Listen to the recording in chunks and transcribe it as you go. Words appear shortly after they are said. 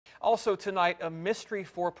Also tonight, a mystery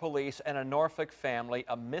for police and a Norfolk family,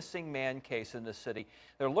 a missing man case in the city.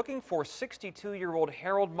 They're looking for 62-year-old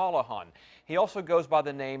Harold Mullahan. He also goes by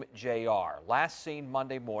the name JR. Last seen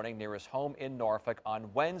Monday morning near his home in Norfolk. On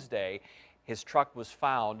Wednesday, his truck was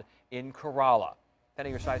found in Corolla. 10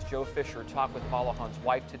 on your side's Joe Fisher talked with Mullahan's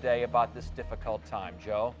wife today about this difficult time.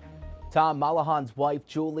 Joe? Tom, Mullahan's wife,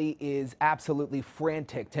 Julie, is absolutely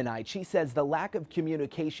frantic tonight. She says the lack of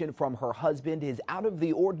communication from her husband is out of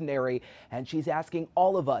the ordinary, and she's asking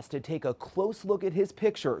all of us to take a close look at his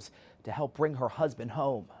pictures to help bring her husband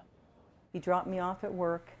home. He dropped me off at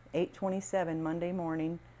work, 8:27 Monday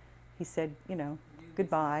morning. He said,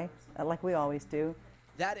 goodbye, like we always do.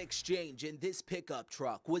 That exchange in this pickup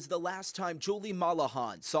truck was the last time Julie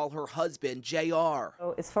Mullahan saw her husband, JR.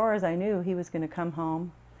 So as far as I knew, he was going to come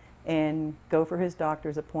home and go for his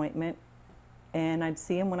doctor's appointment, and I'd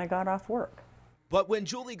see him when I got off work. But when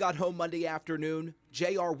Julie got home Monday afternoon,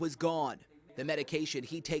 JR was gone. The medication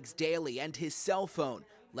he takes daily and his cell phone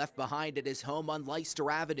left behind at his home on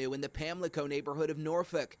Leicester Avenue in the Pamlico neighborhood of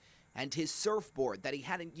Norfolk. And his surfboard that he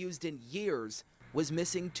hadn't used in years was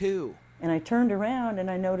missing too. And I turned around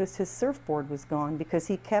and I noticed his surfboard was gone because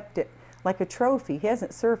he kept it like a trophy. He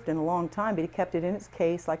hasn't surfed in a long time, but he kept it in its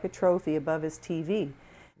case like a trophy above his TV.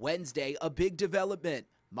 Wednesday, a big development.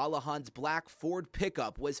 Mullahan's black Ford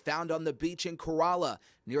pickup was found on the beach in Corolla,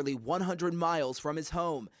 nearly 100 miles from his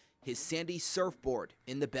home. His sandy surfboard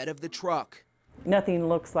in the bed of the truck. Nothing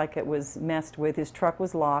looks like it was messed with. His truck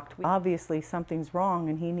was locked. Obviously something's wrong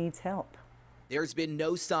and he needs help. There's been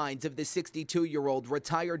no signs of the 62-year-old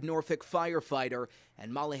retired Norfolk firefighter,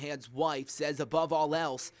 and Mullahan's wife says above all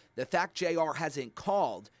else, the fact JR hasn't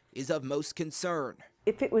called is of most concern.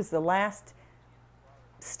 If it was the last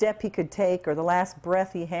step he could take or the last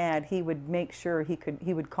breath he had, he would make sure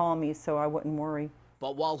he would call me so I wouldn't worry.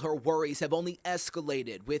 But while her worries have only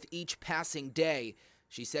escalated with each passing day,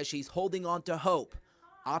 she says she's holding on to hope,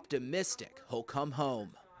 optimistic he'll come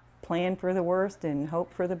home. Plan for the worst and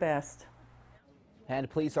hope for the best. And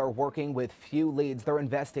police are working with few leads. Their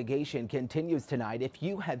investigation continues tonight. If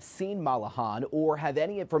you have seen Mullahan or have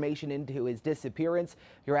any information into his disappearance,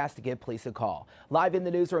 you're asked to give police a call. Live in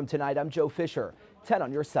the newsroom tonight, I'm Joe Fisher, 10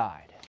 on your side.